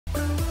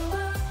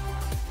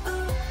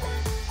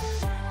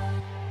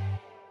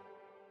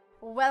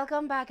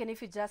Welcome back, and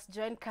if you just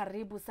joined,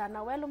 karibu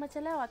sana. Well,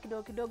 umechelewa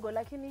kidogo kidogo,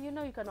 lakini you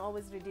know you can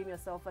always redeem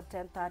yourself at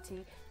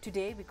 10:30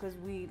 today because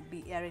we'll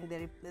be airing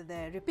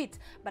the repeat.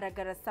 But I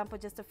got to sample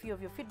just a few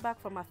of your feedback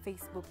from our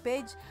Facebook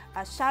page.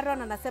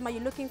 Sharon anasema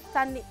you're looking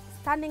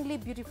stunningly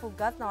beautiful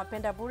girls na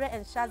wapenda bure,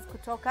 and Shaz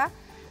kutoka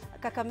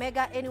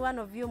Kakamega, any one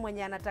of you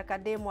mwenye anataka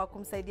demo wa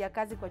kumsaidia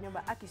kazi kwa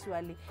nyumba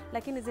akishwali,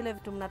 lakini zile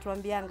vitu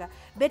mnatuambianga.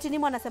 Betty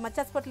Nimo anasema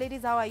Chatspot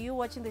ladies, how are you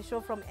watching the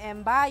show from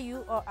Emba?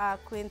 You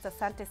are queens,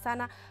 asante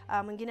sana.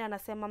 Mwingine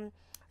anasema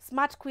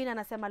Smart Queen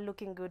anasema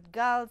looking good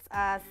girls.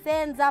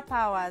 Senza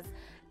Powers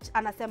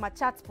anasema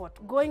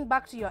Chatspot, going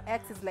back to your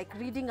ex is like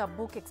reading a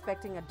book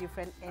expecting a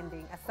different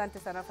ending. Asante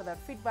sana for that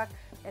feedback.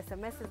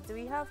 SMSs do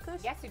we have,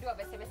 Kush? Yes, we do have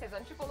SMSs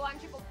on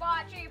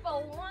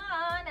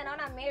 111 and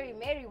on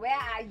Mary, where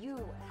are you?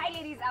 Hi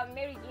ladies, I'm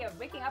Mary here.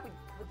 Breaking up with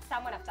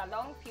someone after a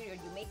long period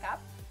you make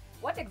up.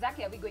 What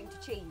exactly are we going to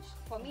change?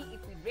 For me,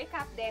 if we break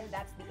up, then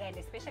that's the end,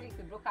 especially if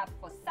we broke up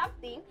for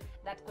something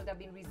that could have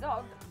been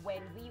resolved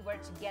when we were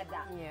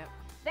together. Yeah.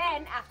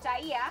 Then after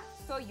a year,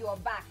 so you're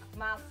back,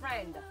 my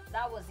friend.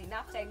 That was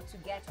enough time to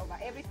get over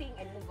everything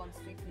and move on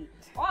swiftly.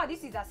 Oh,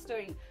 this is a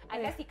story.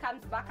 Unless he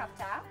comes back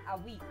after a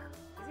week.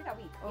 Is it a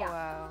week? Oh, yeah.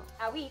 wow.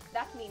 A week,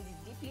 that means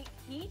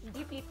he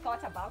deeply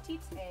thought about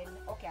it, and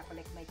okay, I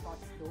collect my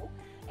thoughts though.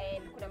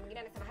 And kuna mwingine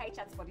anasema hi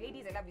Chatspot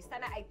ladies, I love you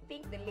sana. I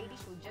think the lady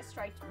should just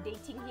try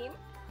dating him.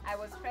 I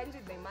was friends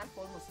with my man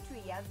for almost 2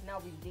 years. Now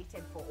we've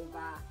dated for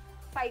over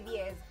 5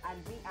 years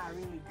and we are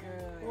really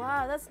good.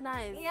 Wow, that's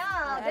nice. Yeah,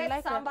 I there's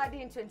like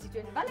somebody in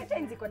 2020.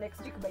 Valentine's iko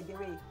next week, by the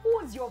way.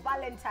 Who's your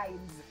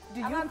Valentine's? Do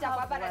you have na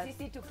one?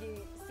 sisi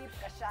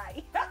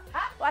tukashai.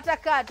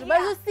 Watakatu. But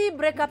you see,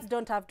 breakups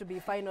don't have to be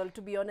final,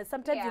 to be honest.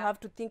 Sometimes you Yeah. have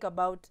to think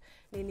about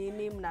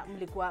nini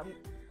mlikuwa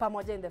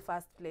pamoja in the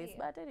first place.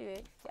 But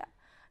anyway, yeah.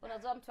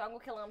 Unajua mtu wangu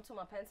kila mtu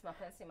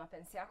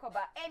mapenzi yako.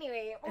 But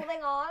anyway,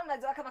 moving on.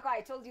 Unajua kama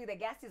I told you the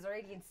guest is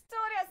already in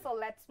studio, so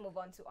let's move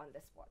on to On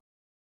The Spot.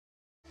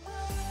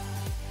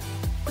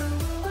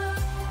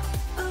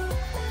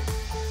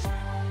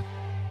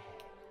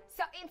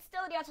 So in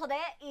studio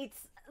today,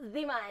 it's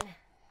the man.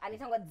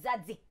 Anaitwa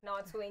Zadzi na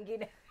watu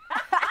wengine.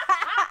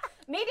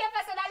 Media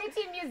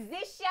personality,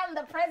 musician,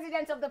 the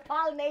president of the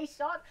Pal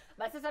Nation.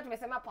 But sasa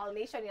tumesema Pal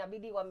Nation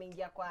inabidi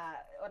wameingia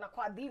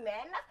wanakuwa the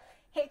man.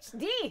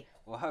 HD.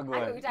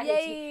 Wagwan.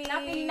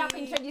 Yay. Now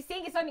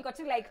introducing so niko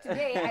too like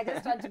today I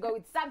just want to go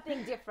with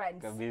something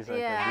different. Kabisa,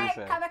 Yeah.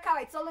 kabisa.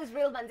 Kama it's always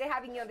real Manze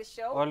having you on the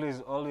show.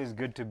 Always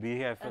good to be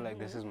here. I feel like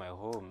this is my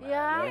home. Man.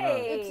 Yeah, You know?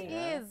 it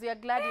is. We are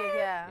glad you're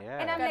here.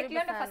 Yeah. And I'm like, Karibu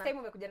Leon, the sana. first time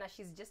umekuja na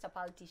she's just a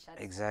Pal t-shirt.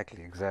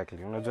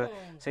 Exactly. Unajua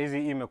saizi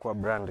hii imekuwa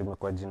brand,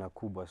 imekuwa jina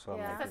kubwa, so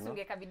Yeah. Sasa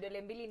ungeka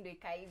vidole mbili ndio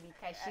ikaivi.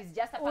 She's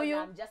just a Pal,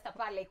 Uyu. I'm just a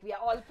Pal, like we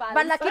are all Pals.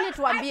 But lakini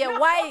tuambie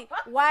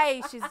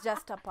why she's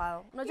just a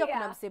pal. Unajua kuna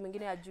Yeah. msee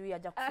mwingine ajui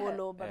haja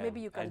follow, but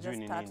maybe you can ajui just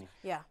ni start. nini.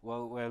 Yeah.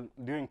 Well,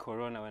 during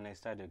Corona when I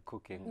started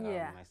cooking,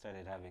 Yeah. I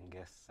started having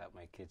guests at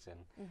my kitchen.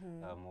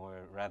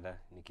 Or rather,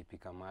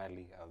 nikipika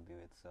mahali, I'll be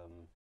with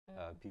some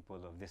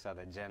people of this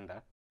other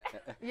gender.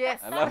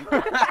 Yes.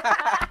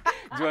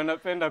 Juu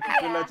anapenda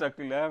kukula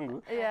chakula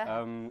yangu. Yeah.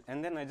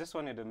 And then I just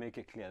wanted to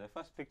make it clear. The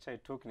first picture I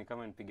took ni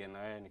kama nipige na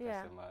wewe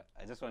nikasema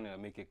I just wanted to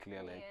make it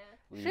clear like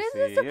we She's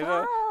say, just a you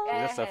know, pal.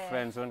 she's just a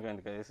friend, so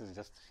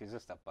she's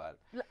just a pal.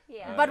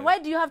 Yeah. But why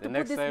do you have The to put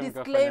next this time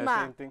nikafanya disclaimer?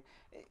 same thing.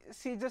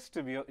 See, just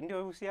to be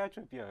ndio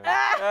usiachwe pia.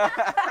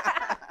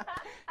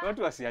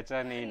 Watu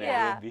wasiachane in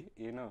Yeah. Nairobi,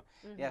 you know.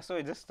 Yeah, so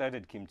I just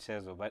started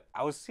kimchezo, but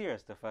I was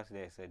serious the first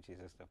day I said she's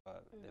just a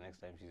pal. The next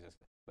time she's just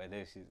by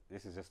then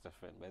this is just a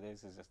friend. By then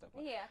this is just a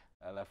pal. Yeah.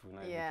 Alafu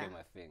now it Yeah. became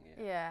a thing,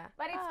 yeah. Yeah.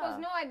 But it's because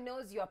no one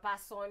knows your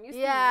person. You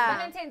see, Yeah.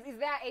 Valentine's, is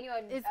there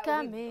anyone It's who's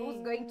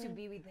coming. going to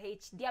be with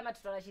HD? Ama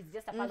tutaona she's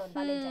just a pal on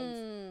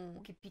Valentine's.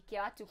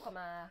 Ukipikia watu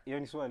kama... Hiyo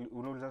ni swali,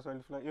 unauliza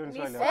swali fulani. Hiyo ni Ni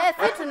swali.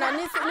 Si tuna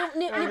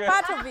ni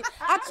part of it.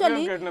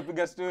 Actually, Ndio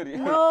tunapiga story.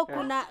 no,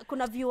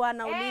 kuna viewer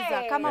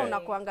anauliza kama Hey,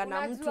 unakuanga na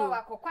unajua mtu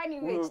wako kwani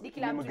HD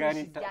kila mtu Mgani,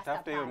 she's just a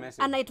tafuta hiyo pal.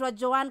 message. anaitwa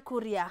Joan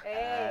Kuria.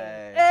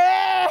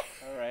 Hey.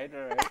 All right.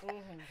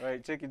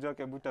 Right, check it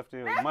joke about after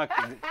you.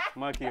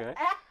 Mark here.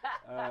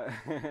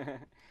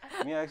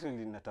 Me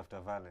actually natafuta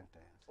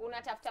Valentine.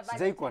 Unatafuta Sijai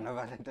Valentine. kuwa na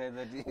Valentine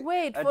that.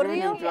 Wait, for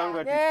real?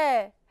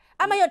 Yeah.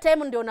 Ama hiyo time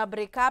ndio una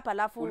break up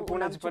alafu unamchukua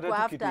unajipata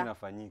kitu after.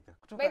 inafanyika. By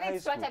Kutoka the high way,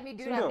 school. what I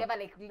do, Sindio? I've never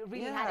like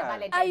really had a Yeah.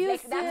 Valentine's. Are you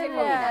Like that's why for me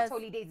serious? that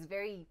holiday is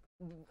very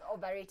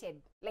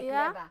overrated. Like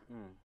Yeah? never.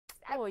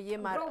 Oh, ye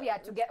Bro, we are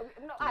together.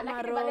 No, like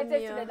Romeo.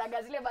 Valentine's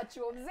tunaendaga zile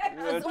machuo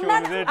mzetu.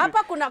 Chuo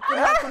Hapa kuna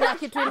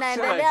kitu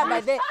inaendelea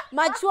by the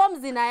machuom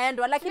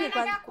zinaendwa lakini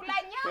Tunaendaga kula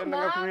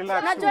Tunaendaga nyama.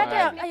 kurelax. najua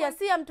hata man. ya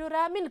si ya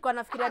mtura mimi nilikuwa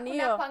nafikiria ni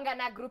hiyo. Kunakuanga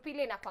na group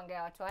ile inakuanga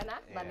ya watu wana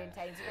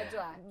Valentine's.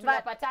 Unajua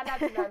tunapatana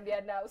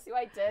tunaambiana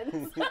usiwai tense.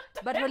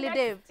 But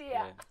Holiday, Next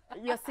year.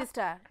 your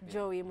sister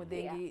Joey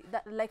Muthengi,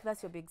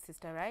 that's your big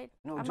sister, right?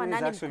 No, Ama Joy is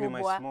nani actually my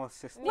mkubwa? small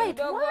sister. Wait,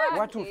 Mdogo what? wake.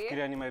 Watu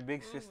hufikiria ni my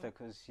big sister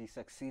because she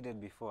succeeded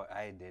before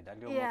I did.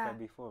 Aliomoka Yeah.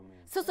 before me.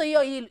 So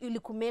hiyo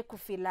ilikumake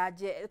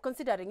kufilaje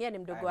considering yeye ni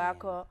mdogo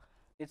wako?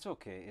 It's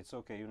okay. It's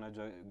okay. You know,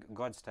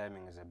 God's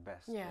timing is the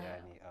best. Yeah.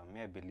 Yani,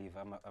 me, I believe.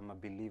 I'm a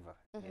believer.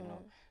 You know,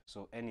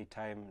 so any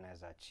time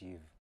as achieve.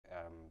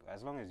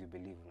 As long as you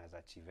believe in as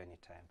achieve any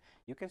time,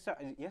 you can start.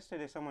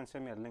 Yesterday, someone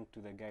sent me a link to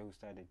the guy who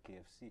started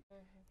KFC.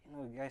 You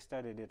know, the guy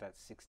started it at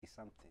 60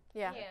 something.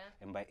 Yeah.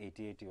 And by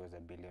 88, he was a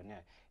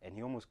billionaire. And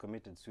he almost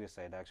committed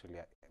suicide actually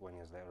when he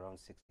was like around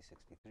 60,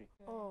 63.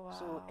 Oh, wow.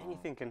 So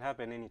anything can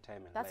happen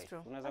anytime in That's life.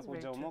 true. Unaweza That's very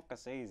kuja true. umoka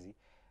saizi,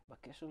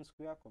 but kesho ni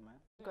siku yako, man.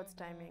 God's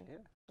timing. Yeah.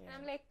 And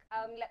I'm like,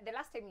 the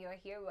last time you were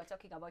here, we were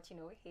talking about, you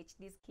know,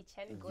 HD's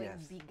kitchen going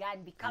Yes. bigger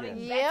and becoming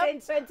Yes. better in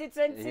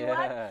 2021.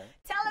 Yeah.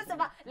 Tell us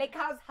about, like,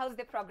 how's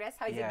the progress?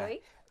 How is it going?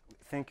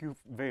 Thank you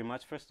very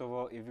much. First of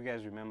all, if you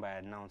guys remember, I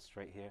announced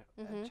right here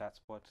at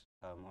Chatspot,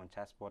 on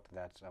Chatspot,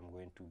 that I'm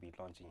going to be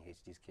launching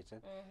HD's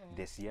Kitchen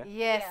this year.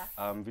 Yes.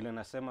 Vile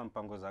nasema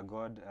mpango za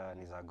God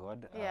ni za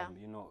God. Yeah.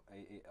 You know,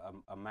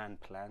 a man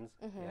plans.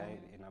 Yeah,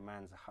 in a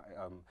man's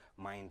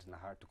mind and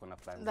heart to gonna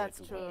plan.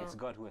 That's true. It's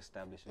God who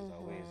establishes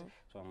our ways.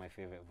 It's one of my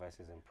favorite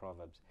verses in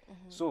Proverbs.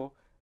 So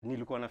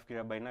nilikuwa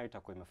nafikiria by now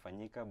itakuwa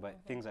imefanyika, but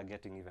things are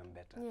getting even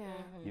better.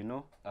 Yeah. You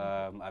know,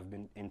 I've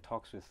been in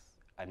talks with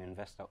an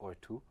investor or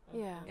two.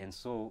 Yeah. And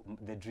so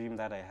the dream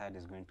that I had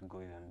is going to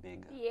go even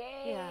bigger.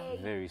 Yay!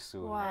 Very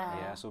soon. Wow.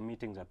 Yeah, so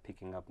meetings are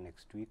picking up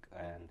next week,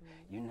 and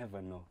you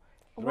never know.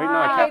 Wow. Right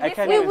now, I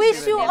can't We even wish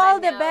see you the- all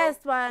the Never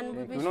best, man.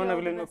 We wish you Unaona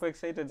all vile the niko best.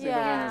 excited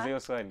Yeah. zio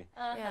swali.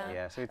 Yeah.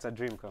 Yeah, so it's a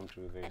dream come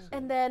true very soon.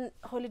 And then,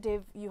 Holy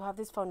Dave, you have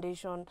this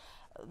foundation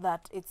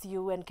that it's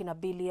you and Kina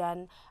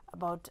Billion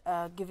about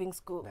giving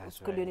school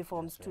That's right,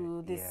 uniforms that's to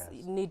right. these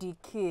Yes. needy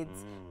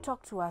kids.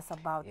 Talk to us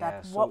about Yeah,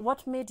 that. so-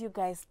 What made you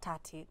guys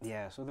start it?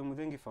 Yeah, so the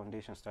Muthengi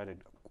Foundation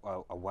started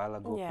a while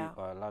ago. Yeah.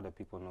 A lot of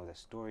people know the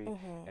story,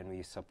 and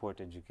we support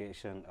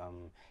education.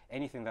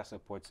 Anything that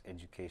supports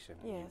education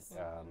Yes.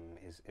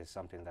 is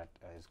something that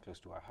is close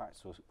to our heart.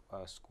 So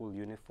school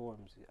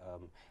uniforms,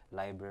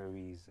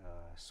 libraries,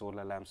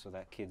 solar lamps, so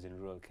that kids in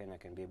rural Kenya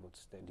can be able to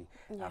study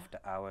after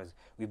hours.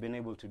 We've been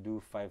able to do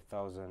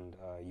 5,000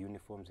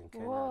 uniforms in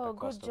Kenya Whoa, at a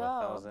cost good of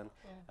job. 1,000.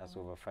 That's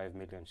over 5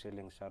 million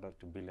shillings. Shout out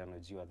to Billion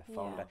Ojiwa, the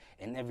founder,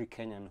 and every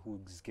Kenyan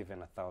who's given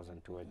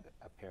 1,000 toward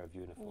a pair of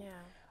uniforms. Yeah.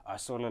 Our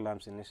Solar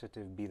Lamps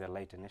initiative, Be the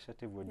Light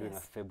initiative, we're doing a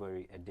Yes.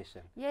 February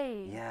edition.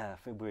 Yay. Yeah,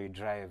 February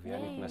drive.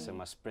 Yani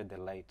tunasema spread the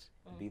light,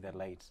 be the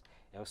light.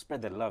 Yeah,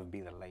 spread the love,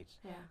 be the light.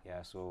 Yeah.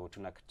 Yeah, so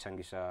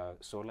tunachangisha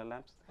solar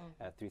lamps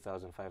at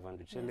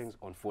 3,500 shillings.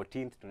 On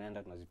 14th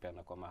tunaenda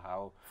tunazipeana kwa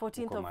mahao.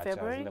 14th huko of Macha,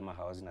 February? zile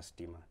mahao zina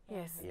stima.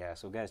 Yes. Yeah,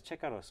 so guys,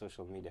 check out our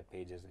social media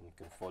pages and you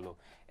can follow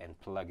and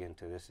plug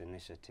into this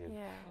initiative.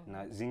 Yeah.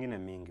 Na zingine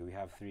mingi, we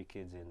have 3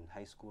 kids in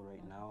high school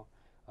right now.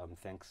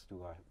 Thanks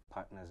to our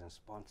partners and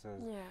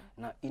sponsors. Yeah.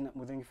 Na ina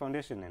Muthengi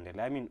Foundation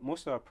inaendelea. I mean,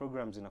 most of our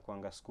programs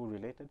zinakuanga school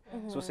related.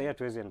 So sasa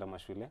hatuwezi enda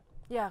mashule.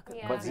 Yeah.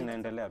 Yeah. But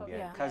zinaendelea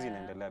Yeah. kazi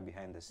inaendelea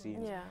behind the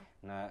scenes. Yeah.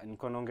 Na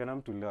niko naongea na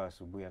mtu leo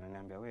asubuhi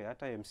ananiambia, "We,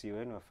 hata MC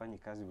wenu wafanyi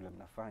kazi vile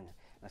mnafanya."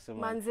 Nasema,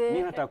 Manze.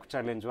 "Mimi nataka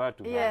kuchallenge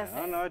watu." Yes.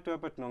 bana. Naona watu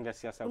hapa tunaongea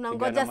siasa,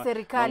 Unangoja kupigana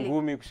serikali.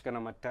 ngumi,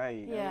 kushikana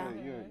matai. Yeah.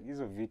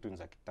 Hizo vitu ni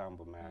za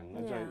kitambo, man.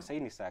 Unajua Yeah. sasa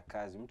ni saa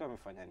kazi. Mtu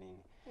amefanya nini?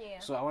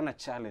 Yeah. So I want to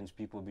challenge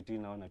people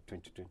between now na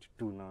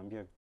 2022.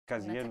 Naambia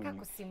kazi Unataka yenu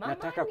kusimama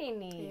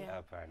nini? Yeah.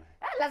 Hapana.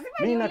 Lazima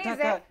Mimi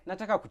niulize.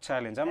 nataka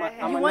kuchallenge. I'm You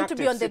an want to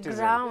be active on the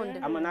citizen. ground.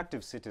 I'm an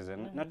active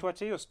citizen. Na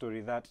tuache hiyo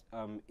story that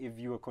if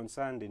you are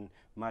concerned in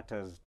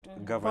matters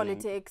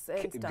Politics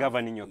and stuff.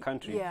 governing your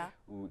country, Yeah.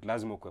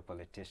 lazima ukuwe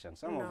politician.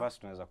 Some of No. us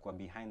tunaweza kuwa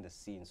behind the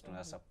scenes,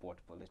 tunaweza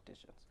support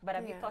politicians. But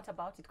have you Yeah. thought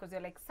about it? Because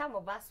you're like, some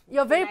of us...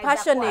 You're very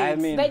tunaweza kuwa- passionate. I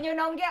mean- Venye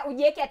unaongea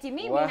ujieke ati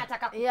mimi Wa-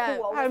 nataka kukua. Yeah.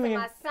 Unasema I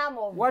mean, some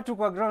of... Watu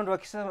kwa ground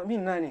wakisema,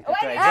 "Mimi nani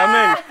katai?" Wewe-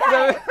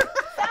 Jamani.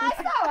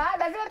 Sawa,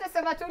 lazima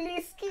tusema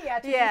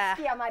tulisikia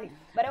Yeah. mali.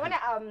 But I want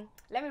to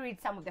let me read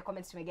some of the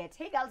comments we get.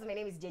 Hey girls, my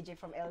name is JJ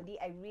from LD.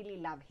 I really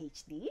love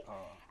HD.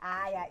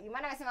 Yeah,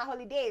 Imana anasema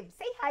holiday.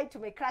 Say hi to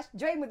my crush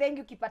Joy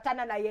Muthengi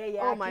ukipatana na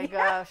yeye. Oh my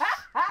gosh.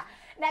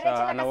 Na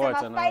Rachel anawatch,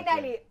 anasema anawatch.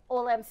 finally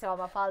all msewa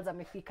mafalz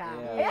amefika.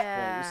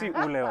 Yeah. You see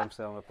ule wa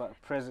msema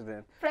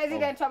president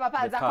President wa of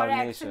mafalz the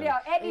correct. Nation. Ndio,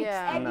 edit,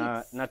 Yeah.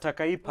 edit.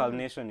 nataka hii Pal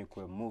Nation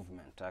ikuwe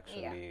movement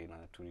actually, na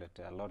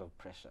tulete a lot of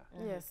pressure.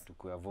 Yes.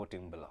 Tukuwe a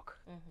voting block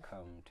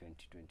come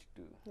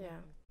 2022. Yeah.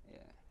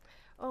 Yeah.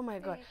 Oh my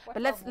God! what But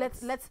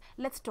about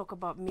let's talk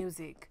about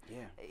music.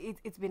 Yeah.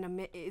 It's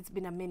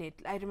been a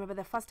minute. I remember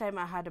the first time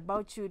I heard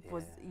about you, it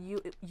was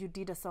you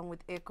did a song with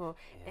Echo,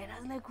 and I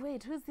was like,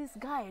 wait, who's this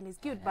guy? And he's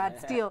cute, but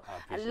still,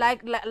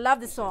 appreciate love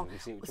the song.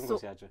 Chungu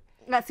siachwe.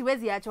 Na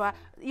siwezi achwa,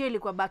 hiyo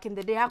ilikuwa back in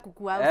the day,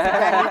 hakukuwa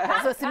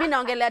usikani. So simi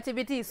naongelea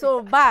TBT.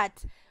 So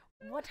but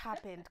what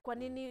happened? Kwa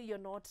nini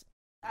you're not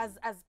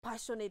as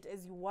passionate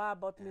as you were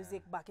about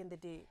music back in the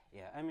day?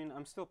 Yeah, I mean,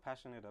 I'm still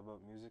passionate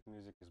about music.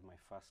 Music is my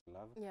first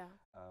love. Yeah.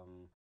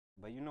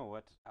 But you know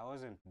what? I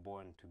wasn't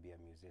born to be a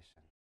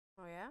musician.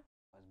 Oh yeah.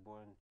 I was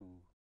born to...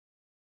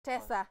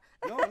 Tessa.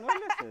 No,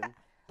 listen.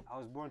 I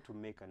was born to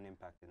make an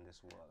impact in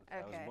this world. I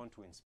was Okay. born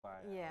to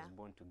inspire. I Yeah. was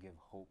born to give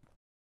hope.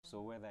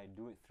 So whether I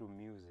do it through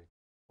music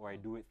or I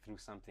do it through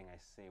something I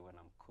say when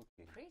I'm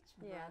cooking Preach,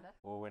 Yeah. brother.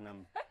 or when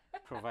I'm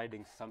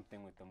providing something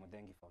with the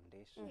Muthengi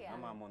Foundation. Yeah.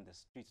 Ama I'm on the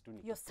streets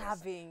doing You're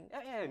serving.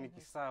 Yeah,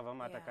 nikiserve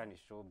ama hata Yeah. kama ni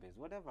showbiz,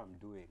 whatever I'm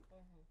doing,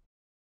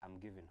 I'm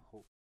giving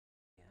hope.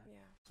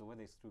 Yeah. So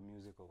whether it's through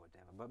music or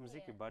whatever, but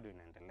muziki Yeah. bado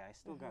inaendelea. I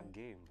still got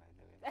game, by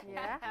the way.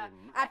 Yeah.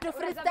 Game. Atu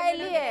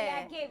freestyle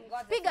ye.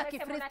 Piga Piga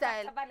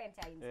ki-freestyle.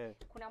 Valentines. Yeah.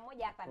 Kuna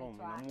mmoja hapa Oh,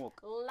 anaitwa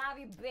mnamwok.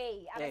 Lavi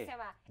Bay.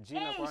 Anasema,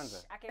 jina "Eish!"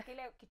 kwanza.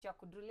 Akekele kitu ya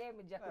kudule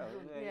mja Yeah,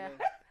 kudule. Yeah.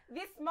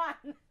 This man,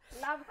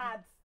 love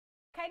hearts.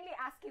 Kindly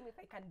ask him if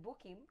I can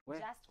book him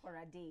Where? just for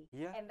a day.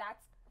 Yeah. And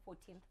that's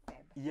 14th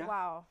Feb. Yeah.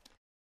 Wow.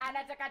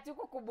 Anataka tu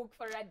kukubook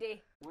for a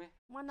day.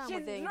 Mwana She's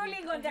Muthengi.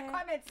 drooling on the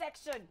comment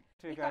section.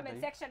 The Tuweka comment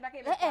hadi. section back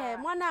in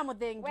Mwana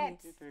Muthengi.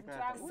 wet. Tuweka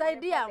Mtu hadi. wangu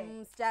Saidia pole.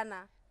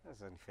 msichana.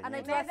 Sasa nifanyeje?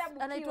 Anaitwa Unaweza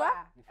bukiwa. anaitwa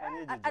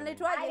Nifanyeje jamani?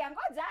 anaitwaje? Aya,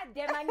 ngoja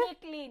Demani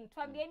Clean.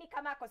 Tuambieni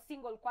kama ako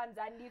single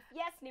kwanza. And if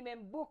yes,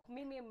 nimembook,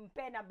 mimi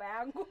mpe namba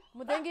yangu.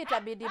 Muthengi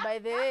itabidi by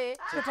the way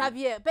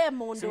tutavie pe Si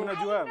mundu.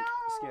 unajua,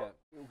 sikia,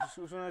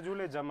 si unajua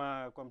ule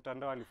jamaa kwa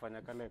mtandao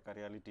alifanya kale ka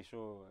reality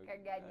show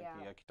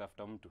Kaganya.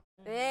 akitafuta mtu.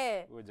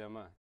 Huyo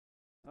jamaa.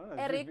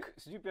 Eric.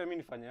 Sijui pia mimi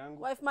nifanye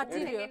yangu. Wife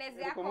material.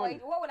 Tengeneze yako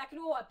Recommend. wewe,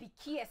 lakini wewe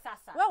wapikie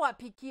sasa. Wewe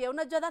wapikie.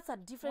 Unajua that's a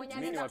different Mwenye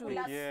Mimi anaweza story.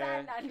 kula wapikie.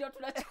 sana ndio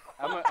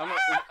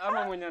tunachukua.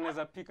 ama mwenye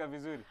anaweza pika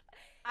vizuri.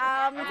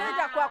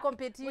 Mtaja kwa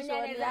competition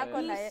Mwenye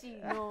yako na anaishi.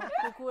 no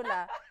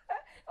kukula.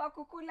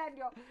 Wakukula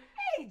ndio.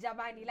 Hey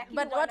jamani, lakini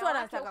But watu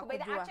wanawake wanataka huku,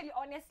 but kujua. actually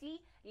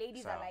honestly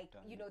ladies Sawa, are like,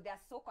 done. you know, they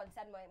are so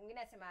concerned.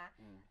 Mwingine anasema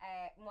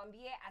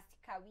mwambie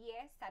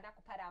asikawie sana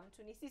kupata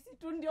mtu, ni sisi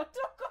tu ndio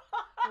tuko.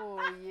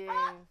 Oh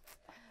yeah.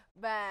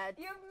 But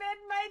You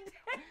made my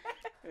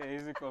day.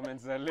 Hizi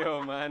comments za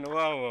leo man.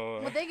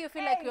 Wow. Muthengi, you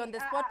feel like you're on the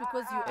spot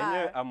because you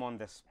Enyewe, are. I'm on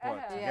the spot.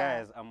 Yeah.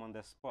 Guys, I'm on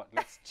the spot.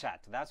 Let's chat.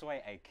 That's why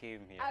I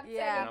came here. I'm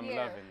Yeah. And I'm telling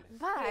you. loving this.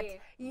 But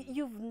Okay.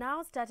 you've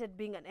now started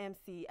being an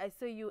MC. I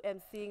saw you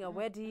MCing a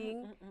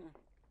wedding.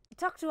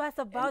 Talk to us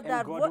about And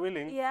that. God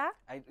willing, Yeah.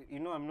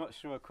 I'm not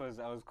sure because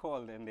I was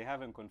called and they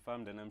haven't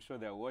confirmed and I'm sure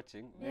they're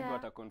watching. Maybe Yeah.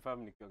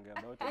 wataconfirm nikiongea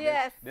about it.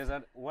 Yes. There's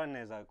one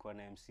as a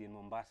MC in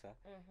Mombasa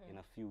in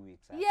a few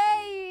weeks. actually.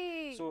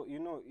 Yay! So,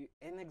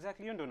 and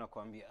exactly you don't know,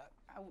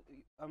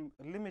 I'm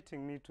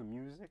limiting me to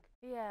music.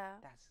 Yeah.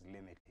 That's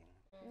limiting.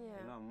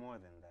 Yeah. I'm more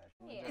than that.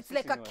 It's Sisi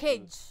like a ni watu-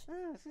 cage.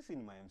 Sisi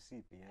ni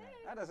ma-MC pia.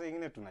 Hata saa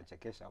ingine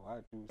tunachekesha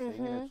watu, saa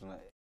ingine tuna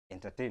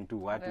entertain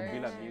tu watu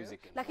bila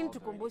music. Lakini involved or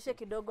tukumbushe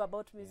anything. kidogo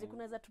about music.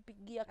 Unaweza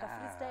tupigia ka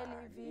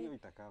freestyle Hiyo hivi.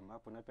 itakaa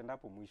hapo, napenda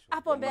hapo mwisho.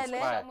 Hapo When mbele.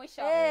 inspire.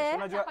 Mwisho.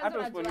 Unajua Hapa hata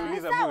tunajua.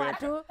 usiponiuliza Sawa muweka.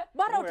 tu.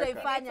 Bora Muweka.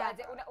 utaifanya.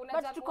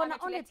 Unajua But tuko na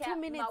only wanatuletea 2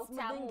 minutes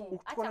mautamu. Muthengi.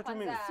 Tuko na Acha 2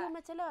 minutes. kwanza- Si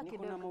umechelewa Niko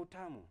na kidogo.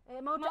 mautamu.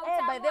 Mautamu,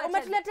 By the way, acha-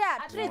 umetuletea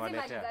acha treats.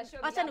 tumaliza show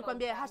Acha bila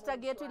nikwambie mautamu,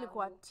 hashtag yetu mtu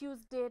ilikuwa wangu.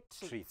 Tuesday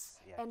treats.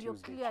 Treats. Yeah, And you're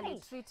Tuesday clearly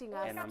treats. treating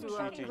And us I'm to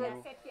a treating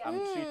great. you. I'm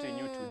treating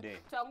you today.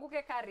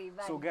 Tuanguke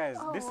karibu. So guys,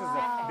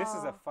 this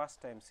is the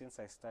first time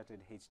since I started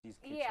HD's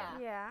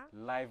Kitchen Yeah.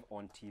 live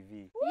on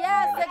TV.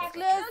 Yes, Nimeleta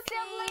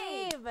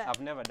exclusive.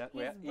 I've never done.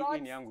 He's Hii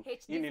brought ni yangu.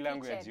 HD's Hii ni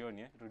langu ya Kitchen.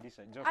 jioni,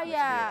 rudisha.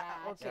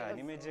 Yeah, okay. okay.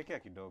 Nimejiwekea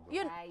kidogo.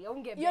 Hiyo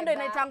Hiyo ndio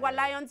inaitangwa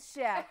Lion's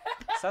Share.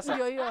 Sasa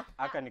Ndio hiyo.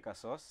 aka nika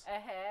sauce.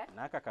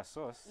 Na aka ka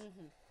sauce.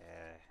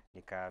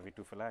 Nika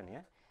vitu fulani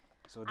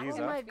So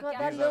these Oh are my God,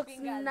 that These are- looks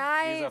these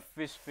are nice.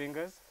 fish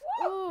fingers.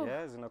 Ooh,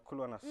 Yeah,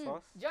 zinakulwa na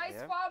sauce. Joyce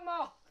Yeah.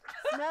 Fomo.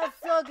 smells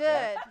so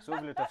good. So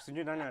vile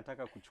tafsiri nani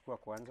anataka kuchukua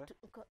kwanza?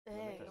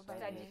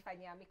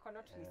 Tutajifanyia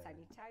mikono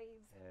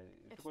tulisanitize.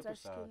 Tuko tu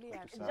sawa. Tutashikilia.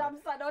 tuko tu sawa.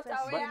 Jumps are not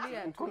aware.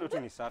 But mkono tu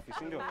ni safi,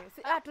 si ndio?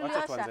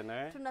 Tuliosha. tuanze na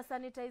wewe. Tuna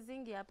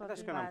sanitizing hapa Hata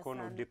shika na vibaya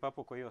mkono sana. dip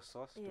hapo kwa hiyo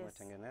sauce Yes.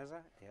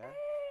 tumetengeneza. Yeah.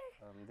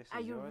 This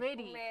Are is you yours.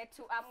 ready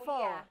Umetuamulia.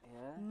 for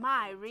Yeah.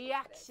 my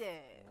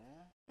reaction?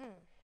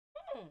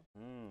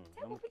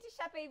 Hebu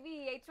pitisha hapa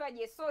hivi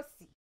yaitwaje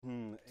sosi.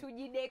 Mm.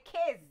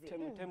 Tujidekeze.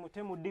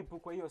 Temu dipu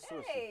kwa hiyo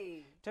sauce.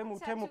 Hey. Temu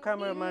Acha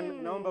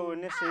cameraman, naomba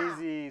uoneshe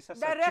hizi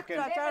sasa Director, chicken.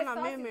 achana na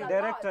Sauce mimi. is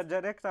a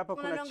Director hapa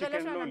kuna chicken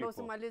Unaniongelesha na ndio lollipop.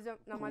 usimalize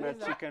Kuna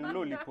namaliza. chicken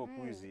lollipop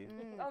hizi.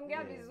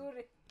 Ongea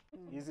vizuri.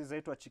 Hizi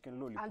zaitwa chicken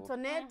lollipop.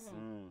 Antoinette,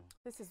 Mm.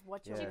 this is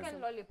what you Yeah. Chicken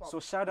lollipop. So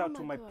shout out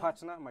to my my God.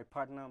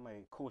 partner,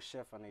 my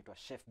co-chef anaitwa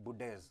Chef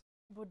Budez.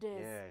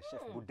 Budes. Yeah,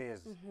 Chef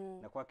Budez.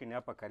 Na kwake ni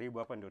hapa karibu,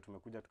 hapa ndio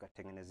tumekuja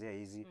tukatengenezea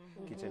hizi.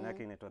 Kitchen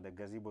yake inaitwa The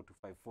Gazebo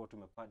 254.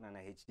 Tumepartner na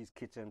HD's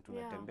Kitchen,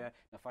 tunatembea,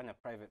 nafanya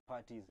private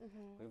parties.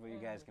 Kwa hivyo you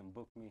guys can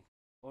book me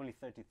only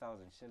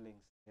 30,000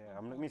 shillings.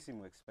 Yeah, mimi si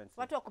more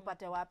expensive. Watu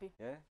wakupate wapi?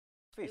 Yeah.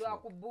 You are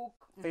Facebook.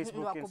 kubook.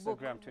 Facebook, Wakubook.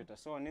 Instagram, Twitter.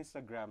 So on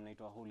Instagram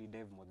naitwa Holy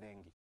Dave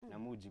Muthengi. Na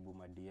mujibu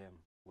ma DM.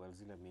 Well,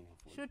 zile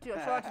meaningful. Shoot your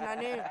shot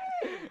nani?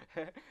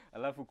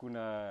 Alafu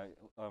kuna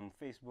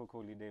Facebook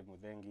Holy Dave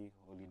Muthengi,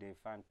 Holy Dave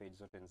fan page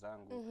zote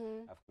nzangu.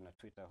 Alafu kuna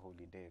Twitter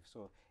Holy Dave.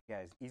 So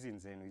guys, hizi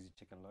nzenu hizi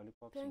chicken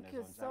lollipops Thank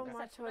you so mnazonjanga.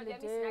 much, tunajua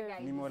mimi Holiday. sinaga-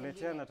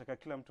 Nimewaletea, nataka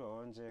kila mtu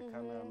aonje,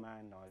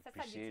 cameraman, na Sasa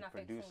appreciate jinsi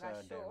producer,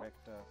 tunafanya show.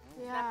 director.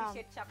 Yeah.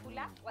 Appreciate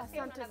chakula.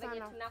 Wasema Asante na venye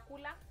sana.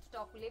 tunakula,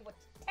 tutawakulia hivyo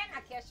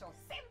tena kesho.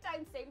 Same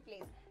time, same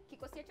place.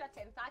 Kikosi yetu ya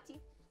 10:30.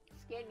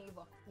 Sikieni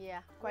hivyo.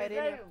 Yeah, kwa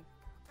Irene.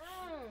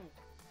 Mm.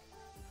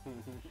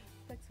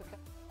 Thanks for that.